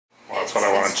That's what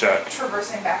I want to check.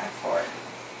 Traversing back and forth.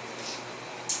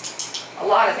 A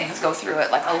lot of things go through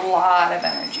it, like a lot of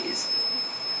energies.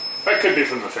 That could be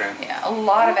from the fan. Yeah, a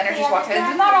lot of energies walk through it.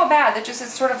 They're not all bad. They're just,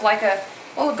 it's sort of like a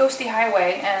ghosty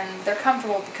highway, and they're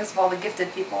comfortable because of all the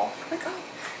gifted people. Like, oh,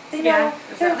 they know,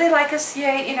 they like us,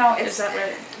 yay, you know, it's,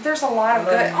 there's a lot of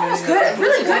good, almost good,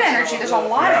 really good energy. There's a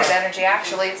lot of good energy,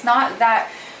 actually. It's not that,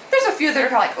 there's a few that are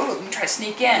kind of like, oh, let me try to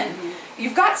sneak in.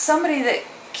 You've got somebody that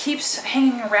keeps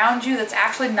hanging around you that's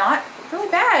actually not really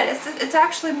bad. It's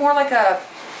actually more like a,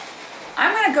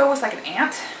 I'm gonna go with like an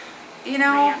aunt, you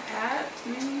know. Aunt Pat,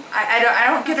 maybe? I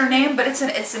don't get her name, but it's an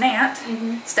aunt.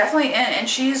 It's definitely and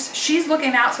she's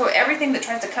looking out. So everything that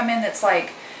tries to come in that's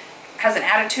like has an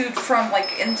attitude from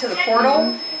like into the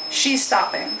portal, she's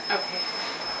stopping. Okay.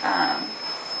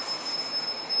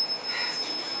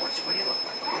 What do you look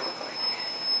like? What do you look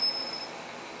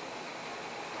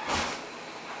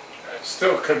like? It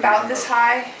still could be About this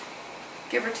high,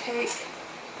 give or take.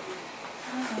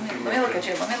 Let me look at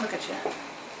you. Let me look at you.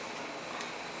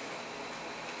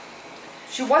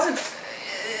 She wasn't.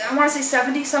 I want to say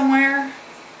 70 somewhere.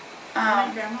 My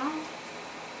grandma.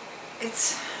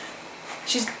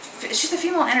 She's a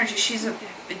female energy. She's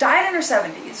died in her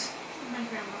 70s. My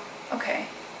grandma. Okay.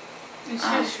 And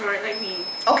she was short like me.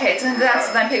 Okay, so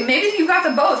maybe you got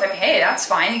them both. I mean, hey, that's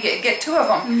fine. You get two of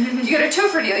them. You get a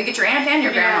two-for deal. You get your aunt and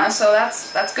your grandma. So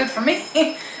that's good for me.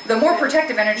 The more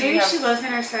protective energy. Maybe she was in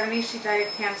her 70s. She died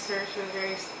of cancer. She was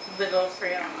very little for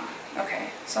grandma. Okay,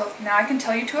 so now I can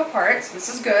tell you two apart. So this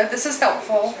is good. This is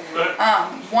helpful.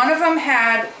 One of them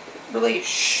had really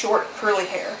short curly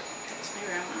hair. That's my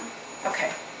grandma.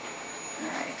 Okay. All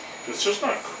right. It's just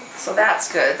not. So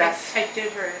that's good. I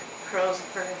did her curls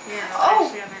for her. Yeah.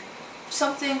 Oh.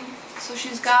 Something. So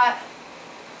she's got.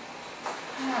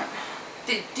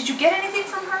 Did you get anything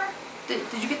from her?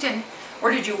 Did you get to,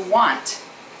 or did you want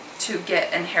to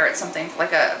get inherit something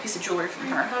like a piece of jewelry from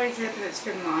her? I probably did, but it's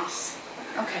been lost.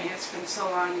 Okay. It's been so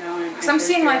long now. Because I'm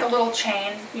seeing like a little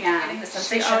chain. Yeah. Getting the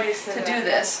sensation to do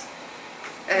this.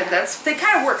 They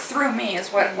kind of work through me is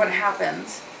what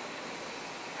happens.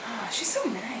 Oh, she's so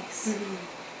nice.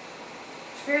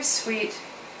 She's very sweet.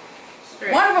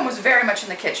 One of them was very much in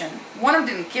the kitchen. One of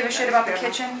them didn't give a shit about the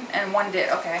kitchen, and one did.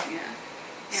 Okay. Yeah.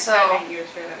 So.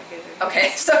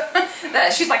 Okay, so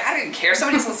she's like, I didn't care.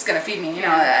 Somebody else is gonna feed me. You know,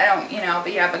 I don't. You know,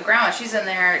 but yeah, but Grandma, she's in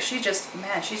there. She's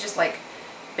just like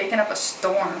baking up a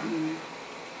storm.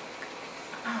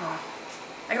 Oh,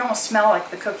 I can almost smell like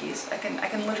the cookies. I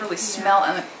can literally smell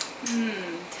and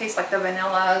taste like the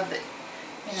vanilla.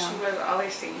 You know. She was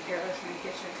always taking care of us in the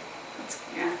kitchen.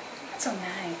 That's so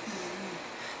nice.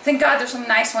 Thank God there's some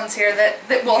nice ones here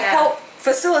that will help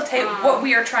facilitate what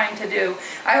we are trying to do.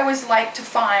 I always like to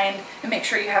find and make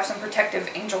sure you have some protective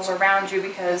angels around you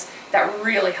because that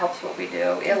really helps what we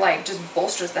do. It like just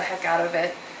bolsters the heck out of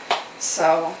it.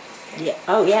 So. Yeah.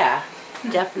 Oh yeah.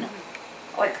 Definitely.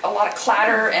 Like a lot of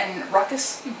clatter and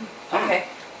ruckus. Okay.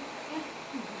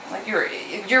 Like you're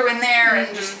in there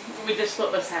and just. We just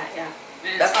what was that? Yeah.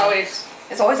 And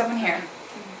it's always up in here.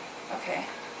 Okay.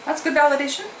 That's good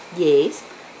validation. Yes.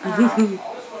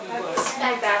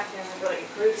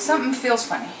 Something feels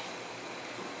funny.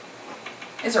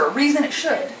 Is there a reason it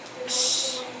should?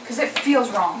 Because it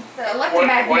feels wrong. The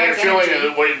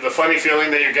electromagnetic the funny feeling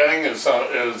that you're getting is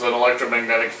an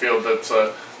electromagnetic field that's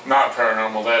not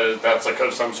paranormal. That's like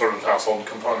some sort of household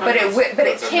component. But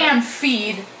it can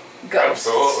feed ghosts.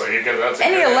 Absolutely, that's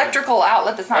any electrical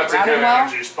outlet that's not grounded well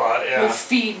energy spot. Yeah. will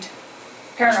feed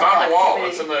paranormal It's not the wall.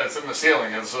 activity. It's in the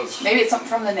ceiling. It's maybe it's something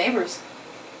from the neighbors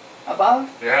above.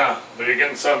 Yeah, but you're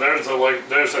getting some. There's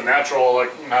a natural,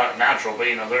 not natural, but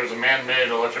there's a man-made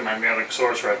electromagnetic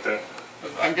source right there.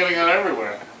 I'm getting it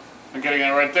everywhere. I'm getting it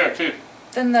right there too.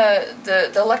 Then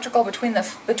the electrical between the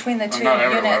two not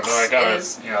everywhere, units but I got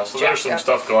is it. Yeah, so there's some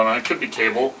stuff going on. It could be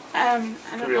cable. I don't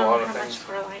Could be a lot know of how much things.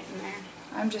 for a light in there.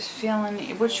 I'm just feeling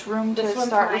which room to This one's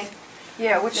start mine. with.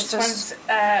 Yeah, which This just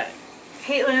one's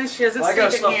Caitlin. She doesn't I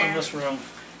got sleep stuff in in here. this room.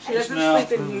 She doesn't Smell.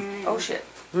 sleep in here. oh shit.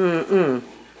 Well,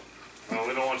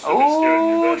 we don't want you to be scared in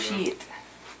your Oh bedroom. shit.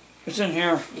 It's in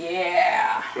here.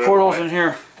 Yeah. Portal's in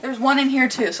here. There's one in here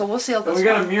too, so we'll seal But this we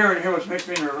got a one. mirror in here, which makes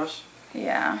me nervous.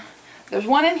 Yeah. There's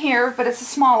one in here, but it's a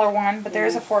smaller one, but there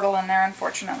is a portal in there,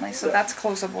 unfortunately, so that's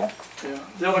closable. Yeah.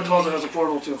 The other closet has a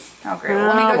portal too. Oh, great. Well,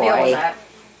 let me go deal boy. with that.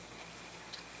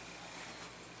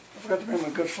 I forgot to bring my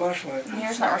good flashlight.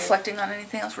 Here's not reflecting on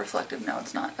anything else reflective. No,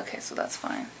 it's not. Okay, so that's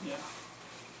fine. Yeah.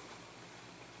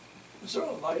 Is there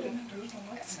a light in it? There's no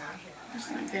light. It's not. It's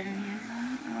not good in here.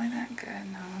 Not really that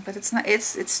good, no. But it's not.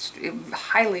 It's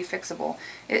highly fixable.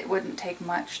 It wouldn't take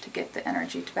much to get the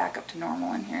energy to back up to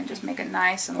normal in here and just make it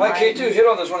nice and My light. K2 hit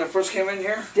on this when I first came in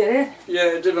here. Did it?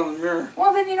 Yeah, it did on the mirror.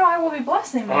 Well, then I will be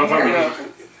blessing you.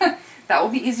 Yeah. That will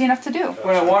be easy enough to do.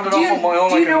 When I wandered off on my own,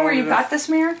 Do you like I know where you wanted got this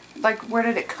mirror? Like, where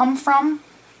did it come from?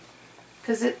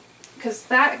 Because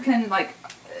that can, like,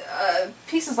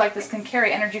 pieces like this can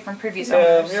carry energy from previous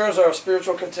owners. Mirrors are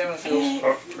spiritual containment fields.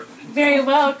 Very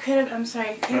well, could have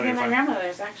been my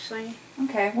grandmother's actually.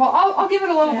 Okay, well, I'll give it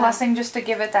a little blessing just to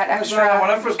give it that extra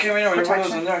When I first came in here, when your windows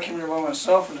protection. in there, I came in here by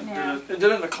myself, and it did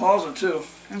it in the closet too.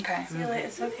 Okay. Really,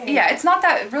 it's okay. Yeah, it's not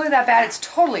that really that bad. It's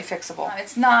totally fixable.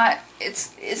 It's not.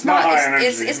 It's not.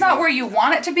 It's not where you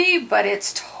want it to be, but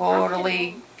it's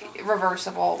totally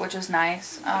reversible, which is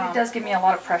nice. It does give me a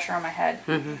lot of pressure on my head.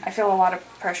 I feel a lot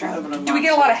of pressure. Do we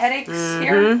get a lot of headaches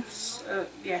here?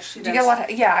 Yeah, she does. Do you get a lot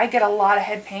of, yeah, I get a lot of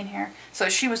head pain here. So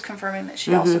she was confirming that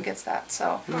she also gets that.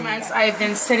 So I've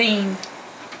been sitting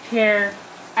here.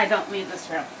 I don't leave this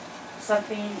room.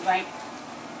 Something like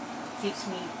keeps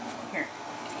me here.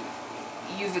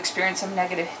 you've experienced some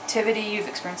negativity, you've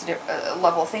experienced a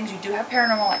level of things, you do have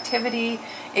paranormal activity,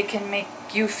 it can make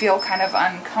you feel kind of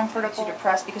uncomfortable,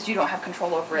 depressed because you don't have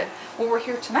control over it. What we're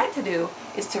here tonight to do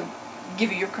is to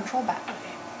give you your control back.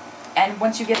 Okay. And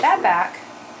once you get that back,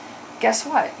 guess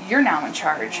what? You're now in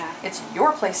charge. Yeah. It's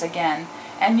your place again,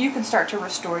 and you can start to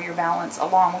restore your balance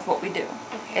along with what we do.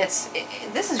 Okay.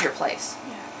 This is your place.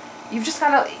 Yeah.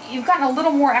 You've gotten a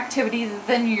little more activity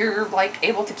than you're like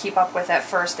able to keep up with at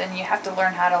first, and you have to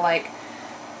learn how to like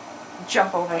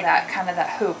jump over that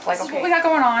hoop. Like, okay, what we got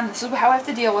going on, this is how I have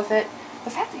to deal with it. The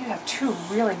fact that you have two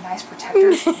really nice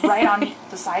protectors right on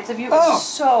the sides of you is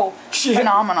so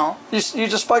phenomenal. You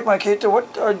just spiked my Kate.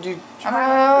 What are you?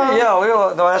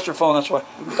 No, that's your phone. That's why,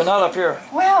 but not up here.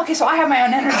 Well, okay, so I have my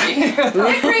own energy.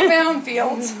 I create my own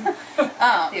fields.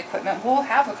 The equipment. We'll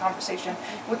have a conversation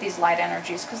with these light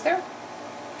energies because they're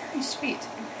very sweet.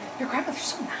 Your grandmother's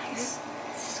so nice.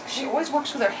 She always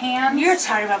works with her hands. You're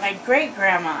talking about my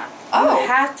great-grandma. Oh. You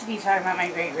have to be talking about my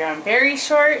great-grandma. Very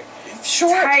short,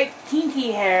 tight,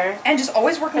 kinky hair. And just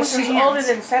always working with her She's hands. older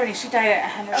than 70. She died at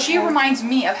 100. She reminds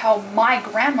me of how my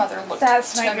grandmother looked.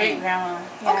 That's to my me. great-grandma.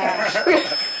 Yeah. Okay.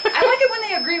 I like it when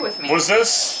they agree with me. Was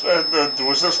this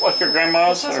like your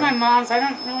grandma's? This was my mom's. I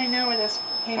don't really know where this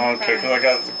came from. Okay, because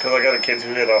I got a kid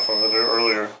who hit off of it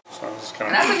earlier, so it's kind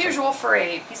And of. that's unusual for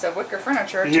a piece of wicker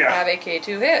furniture to Yeah. have a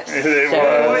K2 hit. It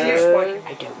was.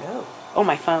 I don't know. Oh,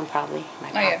 my phone probably.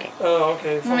 My pocket. Oh,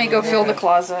 okay. Let me go fill the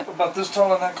closet. About this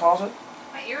tall in that closet?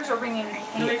 My ears are ringing.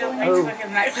 I really don't like to look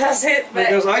in that closet, but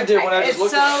Because I did when I just it's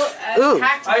looked. so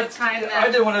packed all the time that I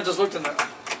did when I just looked in there.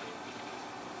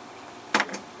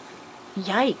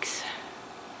 Yikes.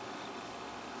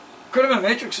 Could have been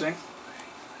Matrix thing.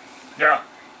 Yeah.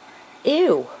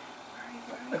 Ew.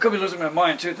 I could be losing my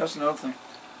mind too. That's another thing.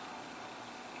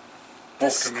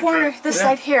 This Can be corner, true. this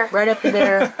side here. Right up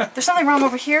there. There's something wrong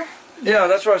over here? Yeah,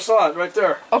 that's where I saw it, right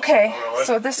there. Okay, Oh, really?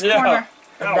 so this Yeah. corner,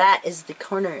 That is the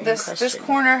corner in this question.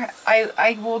 corner,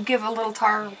 I will give a little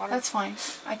tar water. That's fine.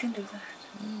 I can do that.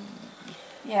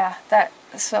 Yeah,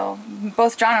 so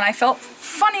both John and I felt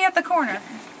funny at the corner.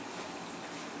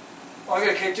 Well, I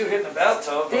got a K2 hitting the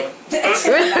bathtub. But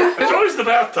It's always the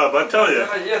bathtub, I tell you.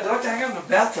 yeah, they like to hang out in the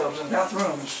bathtubs and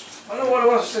bathrooms. I don't know what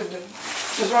it was.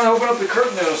 Just when I opened up the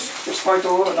curtain, it was spiked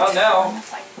all over. Not now.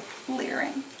 It's like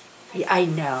leering. Yeah, I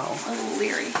know. A little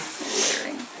leering.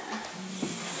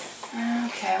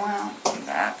 Okay, well,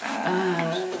 that.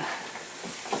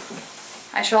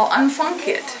 I shall unfunk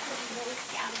it.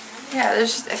 Yeah, I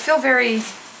feel very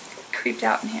creeped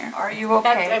out in here. Are you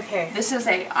okay? That's okay. This is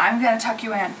I'm gonna tuck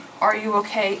you in. Are you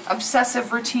okay?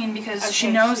 Obsessive routine because she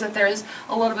knows that there's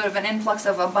a little bit of an influx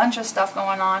of a bunch of stuff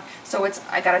going on. So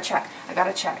I gotta check.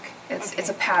 It's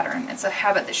a pattern. It's a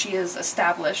habit that she has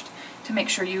established to make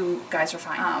sure you guys are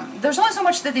fine. There's only so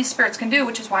much that these spirits can do,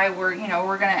 which is why we're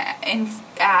gonna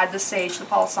add the sage, the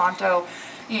Palo Santo.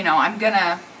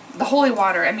 The holy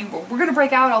water. I mean, we're gonna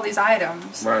break out all these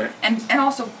items. Right. And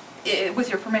also, with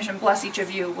your permission, bless each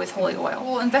of you with holy oil.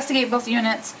 We'll investigate both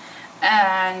units,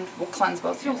 and we'll cleanse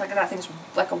both. Feels like that thing's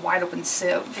like a wide open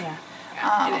sieve. yeah.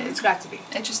 It's got to be.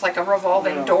 It's just like a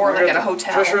revolving door, like at a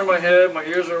hotel. Pressure in my head, my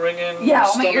ears are ringing. Yeah, my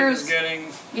all my stomach ears- is getting,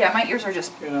 Yeah, my ears are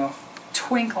just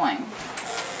twinkling.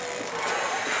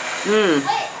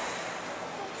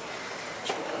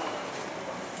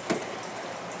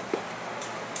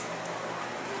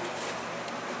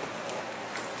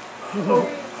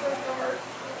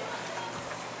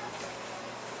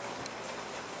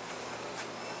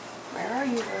 Where are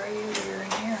you? Where are you? You're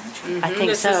in here. I think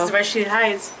This so. is where she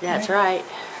hides. That's right.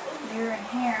 You're in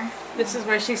here. This is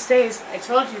where she stays. I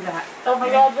told you that. Oh my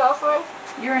God, Jocelyn.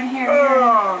 You're in here.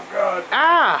 Oh, God.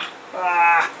 Ah!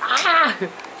 Ah. Ah!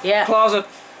 Yeah. Closet.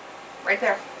 Right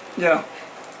there. Yeah.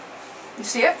 You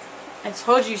see it? I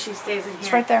told you she stays in here.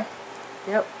 It's right there.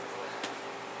 Yep.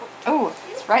 Oh,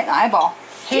 it's right in the eyeball.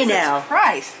 Hey now.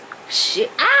 Christ.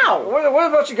 Shit. Ow! What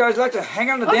about you guys like to hang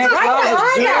on the damn Right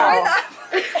closet? there, down? right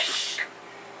there.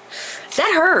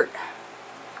 That hurt.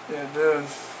 Yeah, dude.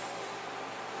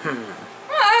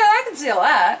 I can see all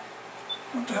that.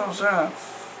 What the hell's that?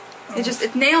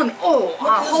 It's nailing me. Oh, on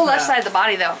the whole left side of the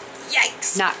body though.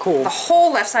 Yikes. Not cool. The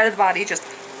whole left side of the body just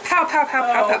pow, pow, pow,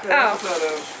 pow, pow, Okay, pow. that's what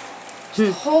that is.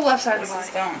 The whole left side of the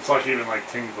body. It's like even like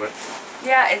tingly.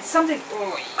 Yeah, it's something.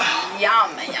 Oh,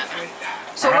 yum, yum.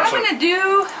 So what I'm gonna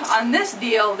do on this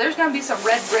deal, there's gonna be some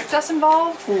red brick dust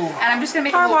involved, and I'm just gonna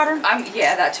make a little.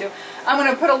 Yeah, that too. I'm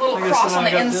gonna put a little I guess cross then on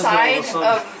I the got this inside all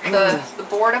of of the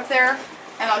board up there,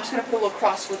 and I'm just gonna put a little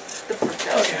cross with the brick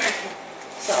dust. Okay.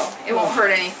 So it won't hurt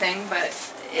anything, but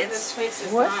This it's face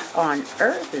is What not. on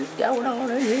earth is going on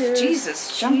in here?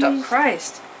 Jesus, jumped up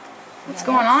Christ. What's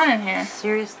going on in here?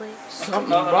 Seriously? Something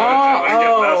No, no, no, wrong. I get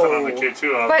nothing on the Oh.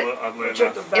 K2, But- oddly Check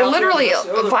enough. the bathroom, literally that's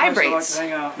the other place I like vibrates. to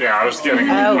hang out. Yeah, I was getting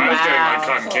my wow.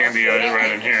 cotton candy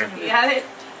right in here. You got it?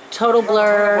 Total On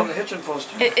blur. the hitching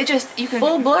poster. It just you Full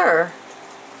can blur.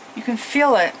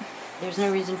 feel it. There's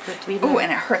no reason for it to be Ooh, blurred.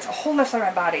 and it hurts a whole left side of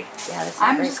my body. Yeah, that's not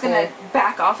I'm very just cool. gonna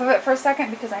back off of it for a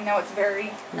second because I know it's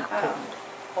very Not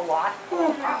cool. a lot.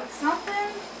 Oh,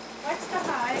 something likes to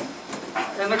hide.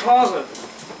 In the closet.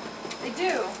 They do.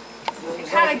 It Is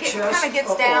kind that of the chest? gets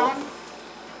Uh-oh. down.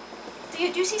 Do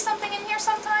you see something in here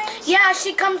sometimes? Yeah,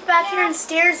 she comes back here and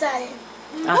stares at it.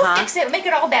 Uh-huh. Fix it. Make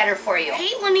it all better for you.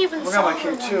 Caitlin even Look saw at my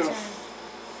her kid, one too.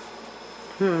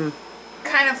 time.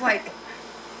 Kind of like,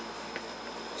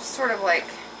 just sort of like.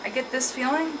 I get this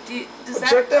feeling. Does that?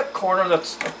 Check that corner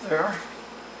that's up there.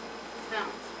 No.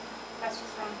 That's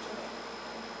just wrong too.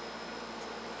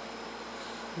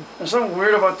 There's something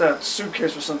weird about that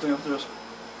suitcase or something up there.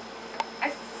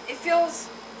 It feels.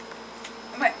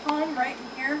 My palm right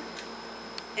in here.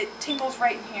 It tingles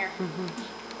right in here.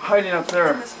 Hiding up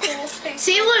there. This whole space.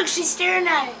 See, look, she's staring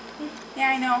at it. Yeah,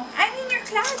 I know. I'm in your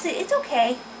closet. It's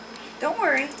okay. Don't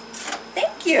worry.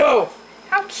 Thank you. Whoa!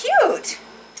 How cute.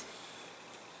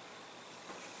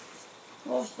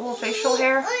 Little facial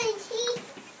hair.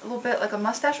 A little bit like a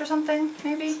mustache or something,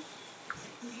 maybe.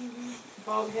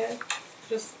 Bald head.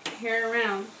 Just hair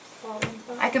around. Bald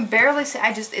and I can barely see.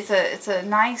 It's a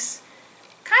nice,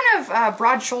 kind of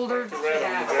broad-shouldered.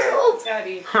 Yeah. It's gotta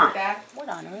be Huh. back. What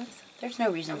on earth? There's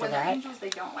no reason for When they're that. angels, they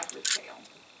don't like with tail.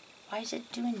 Why is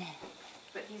it doing that?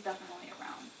 But he's definitely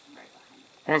around, right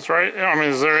behind. What's right? I mean,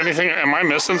 is there anything? Am I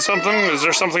missing something? Is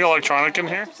there something electronic in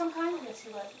here? Of some kind? Yes,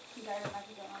 he died. He might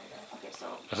be going on there. Okay,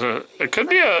 so. It could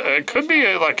be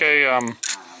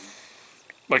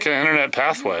like an internet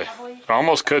pathway. It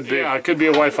almost could be. Yeah, it could be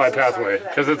a Wi-Fi pathway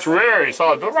because it's very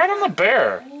solid, but right on the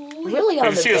bear. Really You on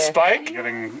can the see a bear. spike.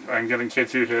 I'm getting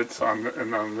K2 hits on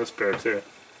this bear too.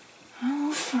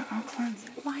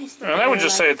 Why is the And I bear would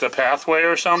just like- say it's a pathway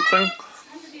or something.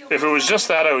 If it was just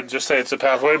that, I would just say it's a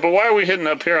pathway. But why are we hitting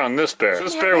up here on this bear?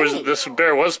 This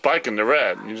bear was spiking to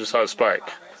red. You just saw a spike.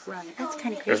 Right. That's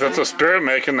kind of If crazy. that's a spirit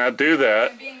making that do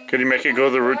that, could you make it go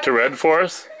to red for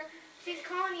us? She's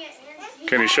calling it.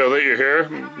 Can you show that you're here?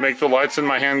 Make the lights in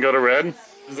my hand go to red?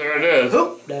 There it is.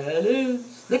 Oop, there it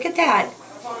is. Look at that.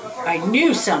 I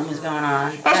knew something was going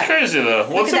on. That's crazy though.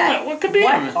 What's Look in at that? What could be in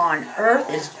What it? on earth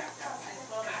is...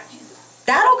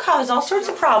 That'll cause all sorts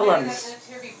of problems.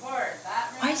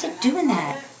 Why is it doing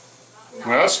that?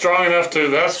 Well, that's strong enough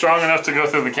to go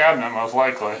through the cabinet, most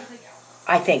likely.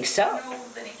 I think so.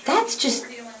 That's just...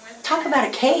 Talk about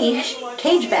a cage.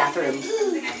 Cage bathroom.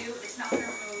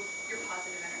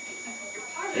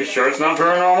 You sure it's not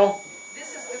paranormal?